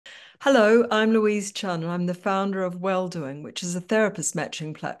Hello, I'm Louise Chun, and I'm the founder of Welldoing, which is a therapist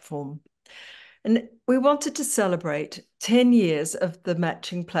matching platform. And we wanted to celebrate 10 years of the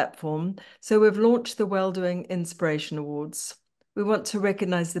matching platform, so we've launched the Welldoing Inspiration Awards. We want to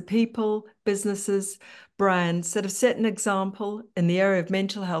recognize the people, businesses, brands that have set an example in the area of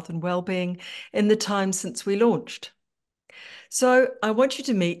mental health and well-being in the time since we launched. So I want you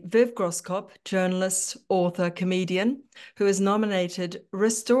to meet Viv Groskop, journalist, author, comedian, who is nominated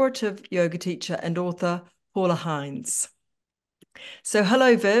restorative yoga teacher and author Paula Hines. So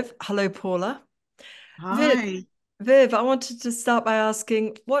hello, Viv. Hello, Paula. Viv, Hi. Viv, I wanted to start by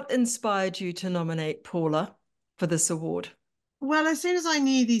asking what inspired you to nominate Paula for this award? Well, as soon as I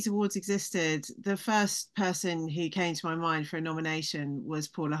knew these awards existed, the first person who came to my mind for a nomination was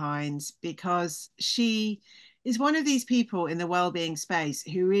Paula Hines, because she is one of these people in the well-being space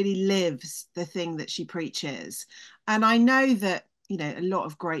who really lives the thing that she preaches. And I know that, a lot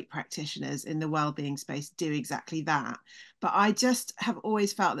of great practitioners in the well-being space do exactly that. But I just have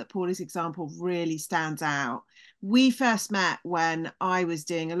always felt that Paula's example really stands out. We first met when I was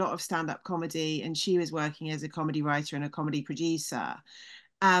doing a lot of stand-up comedy and she was working as a comedy writer and a comedy producer.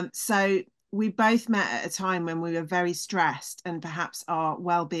 So we both met at a time when we were very stressed and perhaps our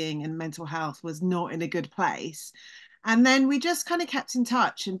well-being and mental health was not in a good place. And then we just kind of kept in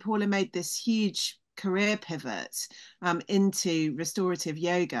touch, and Paula made this huge career pivot into restorative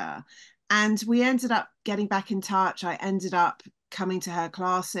yoga. And we ended up getting back in touch. I ended up coming to her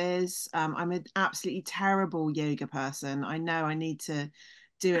classes. I'm an absolutely terrible yoga person. I know I need to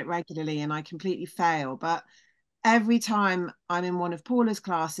do it regularly and I completely fail. But every time I'm in one of Paula's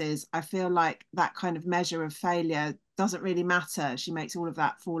classes, I feel like that kind of measure of failure doesn't really matter. She makes all of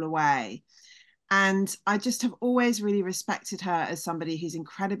that fall away. And I just have always really respected her as somebody who's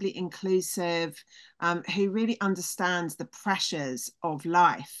incredibly inclusive, who really understands the pressures of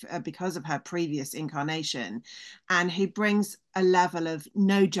life because of her previous incarnation, and who brings a level of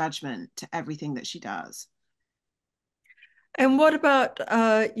no judgment to everything that she does. And what about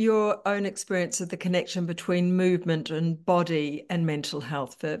your own experience of the connection between movement and body and mental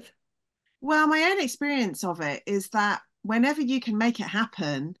health, Viv? Well, my own experience of it is that whenever you can make it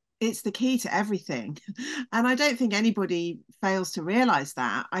happen, it's the key to everything. And I don't think anybody fails to realize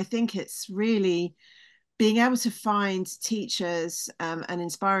that. I think it's really being able to find teachers and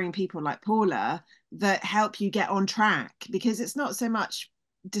inspiring people like Paula that help you get on track, because it's not so much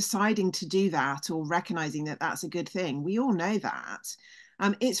deciding to do that or recognizing that that's a good thing. We all know that.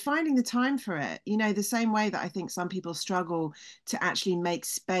 It's finding the time for it, the same way that I think some people struggle to actually make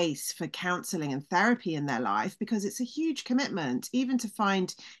space for counseling and therapy in their life, because it's a huge commitment. Even to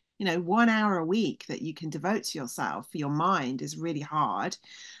find 1 hour a week that you can devote to yourself for your mind is really hard.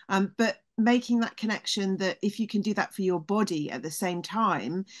 But making that connection, that if you can do that for your body at the same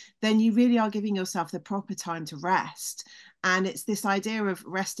time, then you really are giving yourself the proper time to rest. And it's this idea of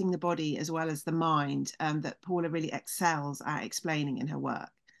resting the body as well as the mind that Paula really excels at explaining in her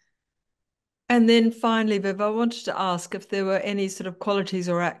work. And then finally, Viv, I wanted to ask if there were any sort of qualities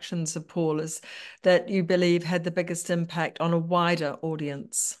or actions of Paula's that you believe had the biggest impact on a wider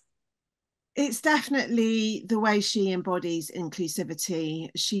audience. It's definitely the way she embodies inclusivity.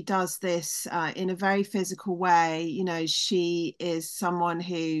 She does this in a very physical way. She is someone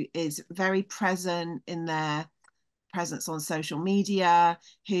who is very present in their presence on social media,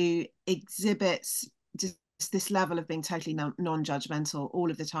 who exhibits just this level of being totally non-judgmental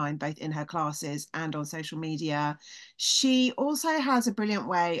all of the time, both in her classes and on social media. She also has a brilliant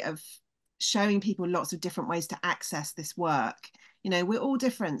way of showing people lots of different ways to access this work. We're all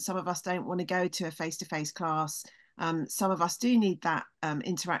different. Some of us don't want to go to a face-to-face class. Some of us do need that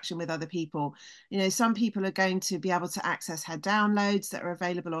interaction with other people. Some people are going to be able to access her downloads that are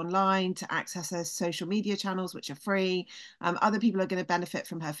available online, to access her social media channels, which are free. Other people are going to benefit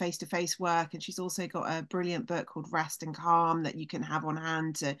from her face-to-face work. And she's also got a brilliant book called Rest and Calm that you can have on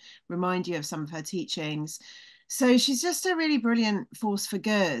hand to remind you of some of her teachings. So she's just a really brilliant force for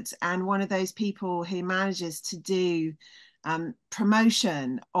good, and one of those people who manages to do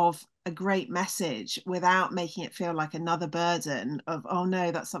promotion of a great message without making it feel like another burden of, oh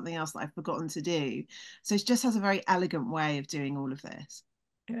no, that's something else that I've forgotten to do. So she just has a very elegant way of doing all of this.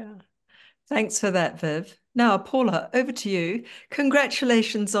 Yeah. Thanks for that, Viv. Now, Paula, over to you.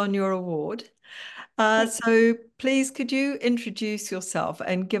 Congratulations on your award. So please, could you introduce yourself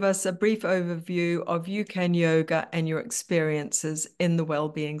and give us a brief overview of UCAN Yoga and your experiences in the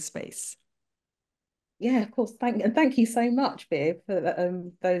well-being space? Yeah, of course. Thank you so much, Viv,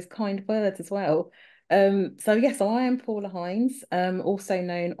 for those kind words as well. So yes, I am Paula Hines, also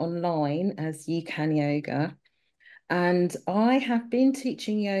known online as You Can Yoga. And I have been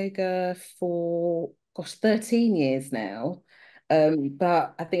teaching yoga for, gosh, 13 years now.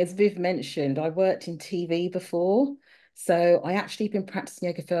 But I think, as Viv mentioned, I worked in TV before. So I actually been practicing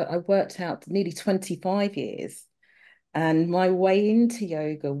yoga for, I worked out nearly 25 years. And my way into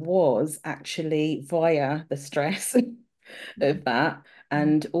yoga was actually via the stress of that,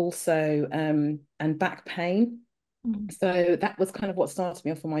 and also and back pain. Mm. So that was kind of what started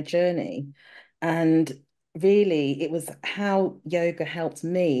me off on my journey. And really, it was how yoga helped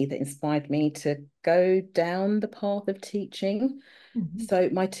me that inspired me to go down the path of teaching. Mhm. So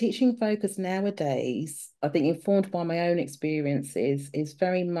my teaching focus nowadays, I think informed by my own experiences, is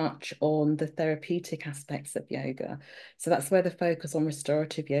very much on the therapeutic aspects of yoga. So that's where the focus on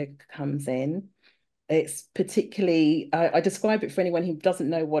restorative yoga comes in. It's particularly, I describe it for anyone who doesn't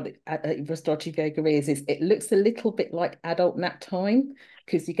know what restorative yoga is it looks a little bit like adult nap time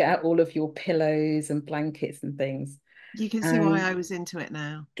because you get out all of your pillows and blankets and things. You can see why And I was into it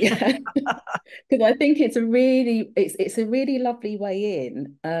now. yeah, because I think it's a really lovely way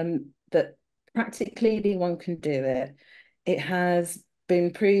in, that practically anyone can do it. It has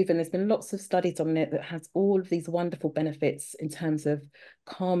been proven, there's been lots of studies on it that has all of these wonderful benefits in terms of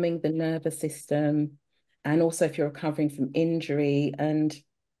calming the nervous system, and also if you're recovering from injury. And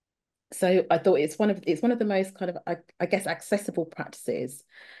so I thought it's one of the most kind of I guess accessible practices.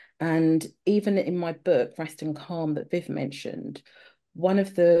 And even in my book, Rest and Calm, that Viv mentioned, one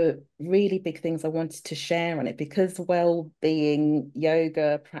of the really big things I wanted to share on it, because well-being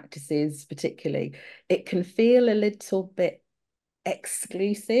yoga practices, particularly, it can feel a little bit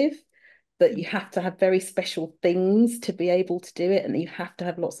exclusive, that you have to have very special things to be able to do it, and you have to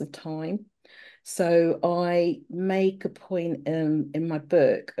have lots of time. So I make a point in my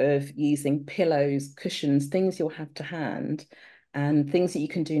book of using pillows, cushions, things you'll have to hand, and things that you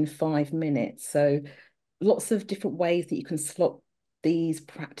can do in 5 minutes. So lots of different ways that you can slot these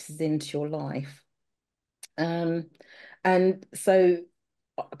practices into your life. Um, and so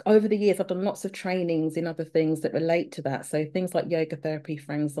over the years, I've done lots of trainings in other things that relate to that. So things like yoga therapy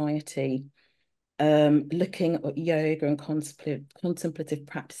for anxiety, looking at yoga and contemplative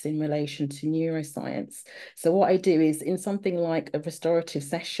practice in relation to neuroscience. So what I do is in something like a restorative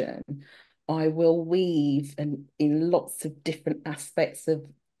session, I will weave and in lots of different aspects of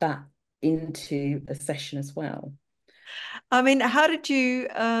that into a session as well. I mean, how did you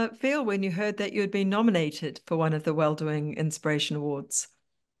feel when you heard that you had been nominated for one of the Welldoing Inspiration Awards?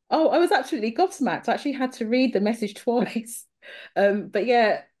 Oh, I was absolutely gobsmacked. I actually had to read the message twice. But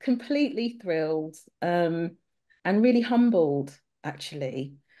yeah, completely thrilled, and really humbled,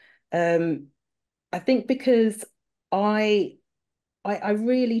 actually. Um, I think because I, I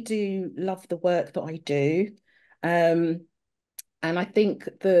really do love the work that I do. Um, and I think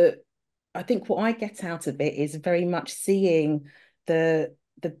what I get out of it is very much seeing the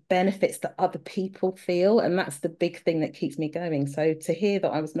benefits that other people feel, and that's the big thing that keeps me going. So to hear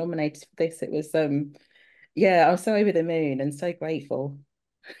that I was nominated for this, it was yeah, I'm so over the moon and so grateful.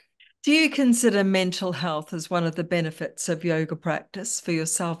 Do you consider mental health as one of the benefits of yoga practice for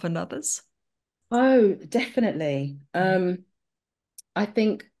yourself and others? Oh, definitely. I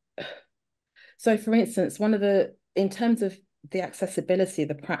think so. For instance, one of the in terms of the accessibility of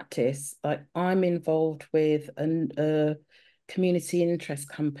the practice, like I'm involved with a community interest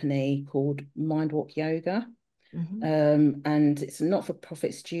company called Mindwalk Yoga. Mhm. And it's a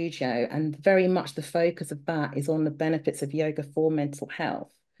not-for-profit studio, and very much the focus of that is on the benefits of yoga for mental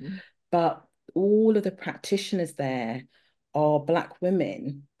health. Mm. But all of the practitioners there are Black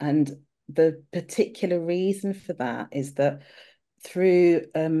women, and the particular reason for that is that through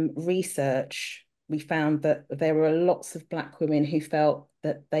research, we found that there were lots of Black women who felt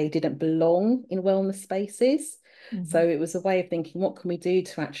that they didn't belong in wellness spaces. Mhm. So it was a way of thinking, what can we do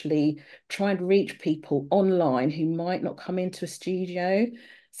to actually try and reach people online who might not come into a studio?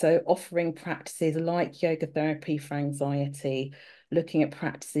 So offering practices like yoga therapy for anxiety, looking at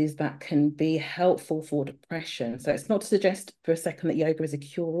practices that can be helpful for depression. So it's not to suggest for a second that yoga is a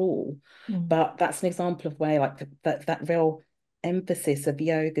cure-all, Mm. but that's an example of where like that real emphasis of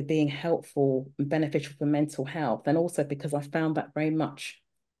yoga being helpful and beneficial for mental health, and also because I found that very much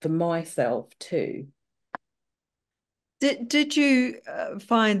for myself too. Did you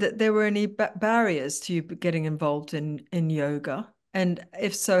find that there were any barriers to you getting involved in yoga? And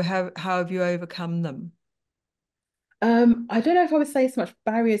if so, how have you overcome them? I don't know if I would say so much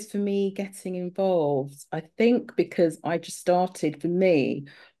barriers for me getting involved. I think because I just started, for me,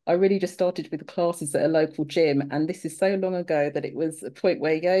 I really just started with classes at a local gym. And this is so long ago that it was a point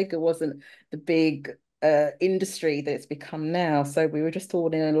where yoga wasn't the big industry that it's become now. So we were just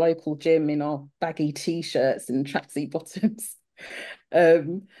all in a local gym in our baggy t-shirts and tracksuit bottoms.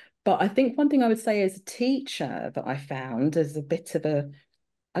 Um, but I think one thing I would say as a teacher that I found as a bit of a,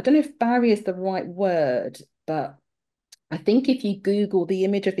 I don't know if barrier is the right word, but I think if you Google the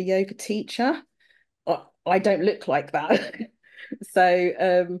image of a yoga teacher, I don't look like that.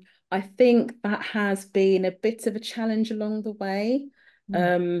 So I think that has been a bit of a challenge along the way.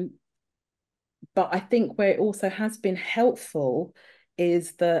 Um, but I think where it also has been helpful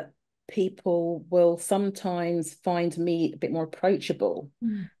is that people will sometimes find me a bit more approachable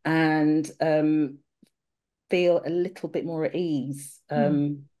and feel a little bit more at ease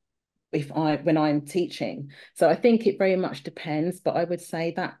if I when I'm teaching. So I think it very much depends, but I would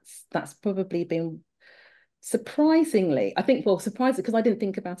say that's probably been surprisingly, I think, well, surprising because I didn't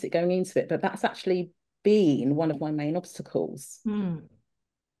think about it going into it, but that's actually been one of my main obstacles.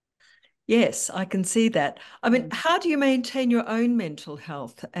 Yes, I can see that. I mean, how do you maintain your own mental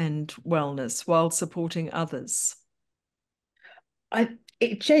health and wellness while supporting others?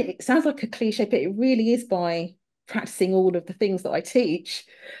 It sounds like a cliche, but it really is by practicing all of the things that I teach.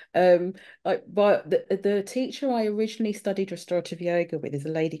 But the teacher I originally studied restorative yoga with is a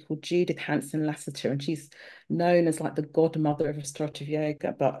lady called Judith Hanson Lassiter, and she's known as like the godmother of restorative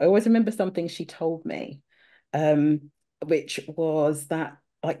yoga. But I always remember something she told me, which was that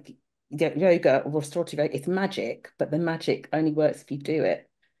like yoga or restorative yoga, it's magic, but the magic only works if you do it.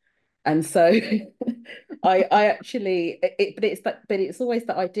 And so I actually but it's always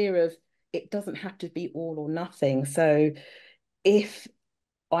that idea of it doesn't have to be all or nothing. So if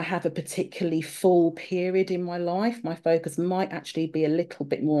I have a particularly full period in my life, my focus might actually be a little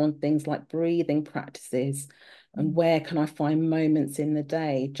bit more on things like breathing practices and where can I find moments in the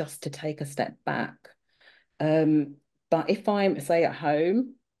day just to take a step back. But if I'm, say, at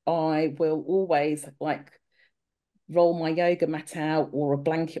home, I will always like roll my yoga mat out or a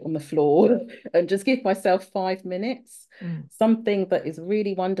blanket on the floor and just give myself 5 minutes. Something that is a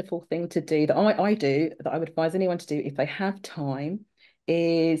really wonderful thing to do that I do, that I would advise anyone to do if they have time,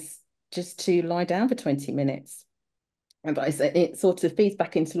 is just to lie down for 20 minutes. And it sort of feeds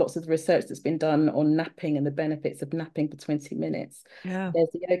back into lots of the research that's been done on napping and the benefits of napping for 20 minutes. Yeah. There's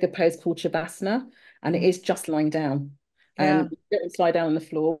a yoga pose called Shavasana, and it is just lying down. Yeah. And you don't lie down on the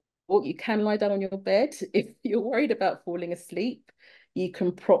floor. You can lie down on your bed. If you're worried about falling asleep, you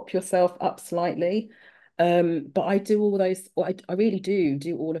can prop yourself up slightly. But I do all those, I really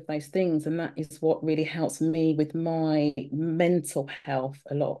do all of those things. And that is what really helps me with my mental health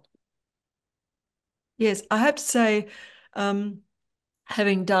a lot. Yes, I have to say,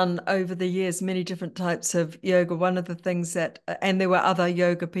 having done over the years many different types of yoga, one of the things that, and there were other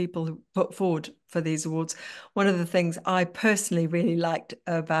yoga people who put forward for these awards, one of the things I personally really liked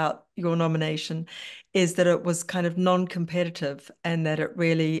about your nomination is that it was kind of non-competitive and that it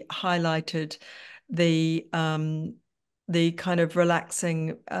really highlighted the kind of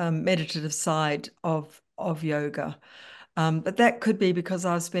relaxing meditative side of yoga. But that could be because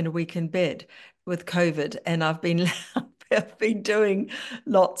I've spent a week in bed with COVID and I've been I've been doing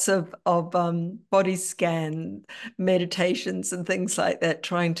lots of body scan meditations and things like that,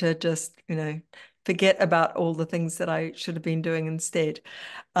 trying to just, forget about all the things that I should have been doing instead.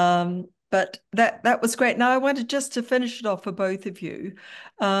 But that was great. Now I wanted just to finish it off for both of you.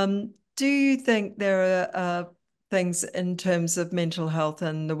 Do you think there are things in terms of mental health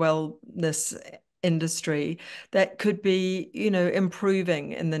and the wellness industry that could be,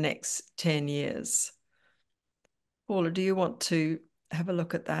 improving in the next 10 years? Paula, do you want to have a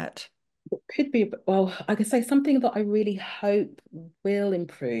look at that? It could be, well, I could say something that I really hope will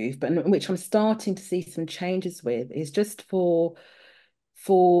improve, but in which I'm starting to see some changes with, is just for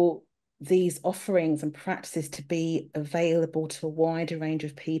these offerings and practices to be available to a wider range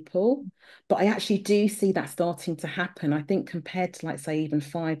of people. But I actually do see that starting to happen, I think, compared to, like, say, even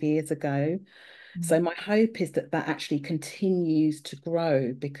 5 years ago. So my hope is that that actually continues to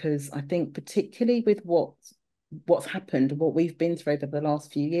grow, because I think particularly with what's happened, what we've been through over the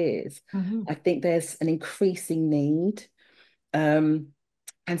last few years, I think there's an increasing need. Um,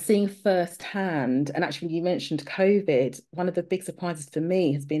 and seeing firsthand, and actually you mentioned COVID, one of the big surprises for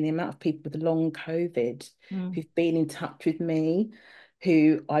me has been the amount of people with long COVID who've been in touch with me,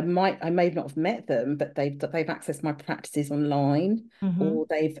 who I may not have met them, but they've accessed my practices online, or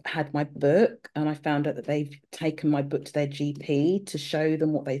they've had my book, and I found out that they've taken my book to their GP to show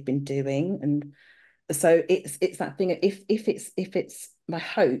them what they've been doing. And so it's that thing, if it's my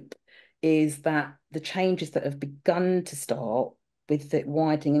hope is that the changes that have begun to start with it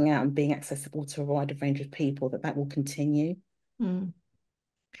widening out and being accessible to a wider range of people, that will continue.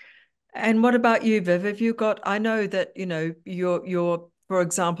 And what about you, Viv? Have you got, I know that, you know, you're, for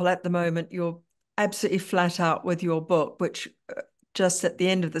example, at the moment, you're absolutely flat out with your book, which just at the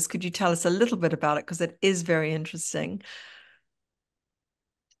end of this, could you tell us a little bit about it? Because it is very interesting.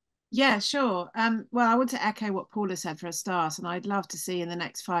 Yeah, sure. Well, I want to echo what Paula said for a start, and I'd love to see in the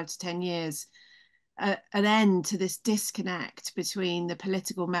next 5 to 10 years an end to this disconnect between the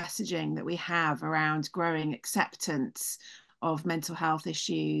political messaging that we have around growing acceptance of mental health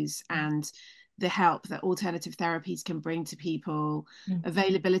issues and the help that alternative therapies can bring to people,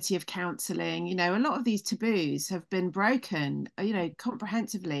 availability of counselling. You know, a lot of these taboos have been broken, you know,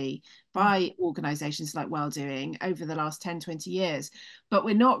 comprehensively by organisations like Welldoing over the last 10, 20 years. But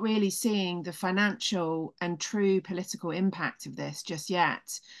we're not really seeing the financial and true political impact of this just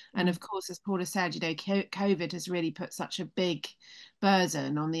yet. And of course, as Paula said, you know, COVID has really put such a big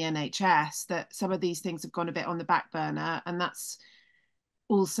burden on the NHS that some of these things have gone a bit on the back burner. And that's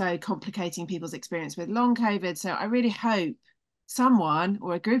also complicating people's experience with long COVID. So I really hope someone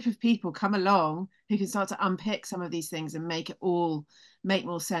or a group of people come along who can start to unpick some of these things and make it all make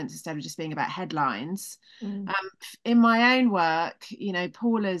more sense instead of just being about headlines. Mm. In my own work, you know,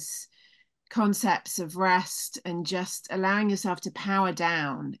 Paula's concepts of rest and just allowing yourself to power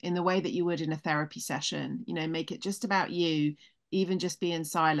down in the way that you would in a therapy session, you know, make it just about you, even just be in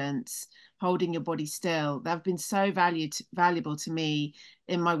silence, holding your body still. They've been so valuable to me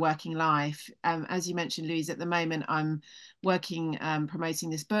in my working life. As you mentioned, Louise, at the moment I'm working promoting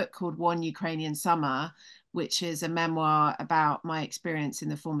this book called One Ukrainian Summer, which is a memoir about my experience in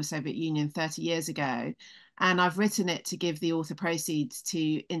the former Soviet Union 30 years ago. And I've written it to give the author proceeds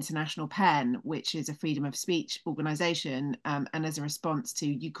to International PEN, which is a freedom of speech organization, and as a response to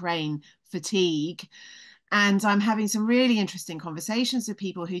Ukraine fatigue. And I'm having some really interesting conversations with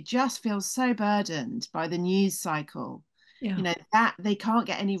people who just feel so burdened by the news cycle. Yeah. You know, that they can't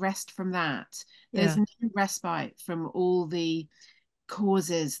get any rest from that. There's Yeah. no respite from all the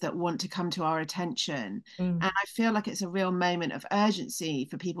causes that want to come to our attention. Mm. And I feel like it's a real moment of urgency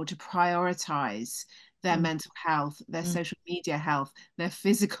for people to prioritize their Mm. mental health, their Mm. social media health, their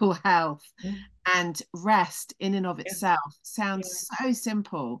physical health. Mm. And rest in and of Yeah. itself Yeah. sounds so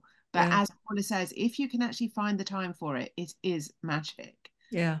simple. But Yeah. as Paula says, if you can actually find the time for it, it is magic.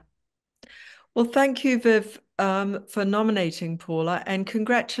 Yeah. Well, thank you, Viv, for nominating Paula, and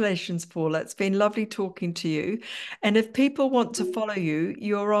congratulations, Paula. It's been lovely talking to you. And if people want to follow you,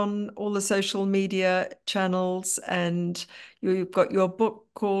 you're on all the social media channels, and you've got your book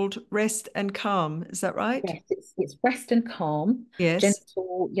called Rest and Calm. Is that right? Yes, it's rest and calm, Yes.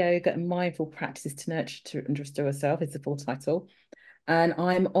 gentle yoga and mindful practices to nurture and restore yourself is the full title. And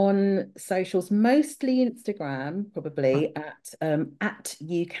I'm on socials, mostly Instagram, Right. probably at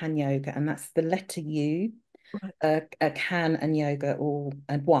You Can Yoga, and that's the letter U, Right. a can and yoga, all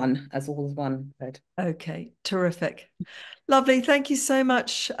and one as all as one word. Okay. Terrific. Lovely. Thank you so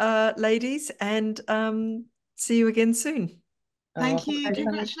much, ladies, and see you again soon. Oh, Thank you. thanks so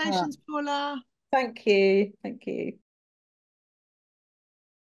much. Congratulations, Paula. Thank you. Thank you.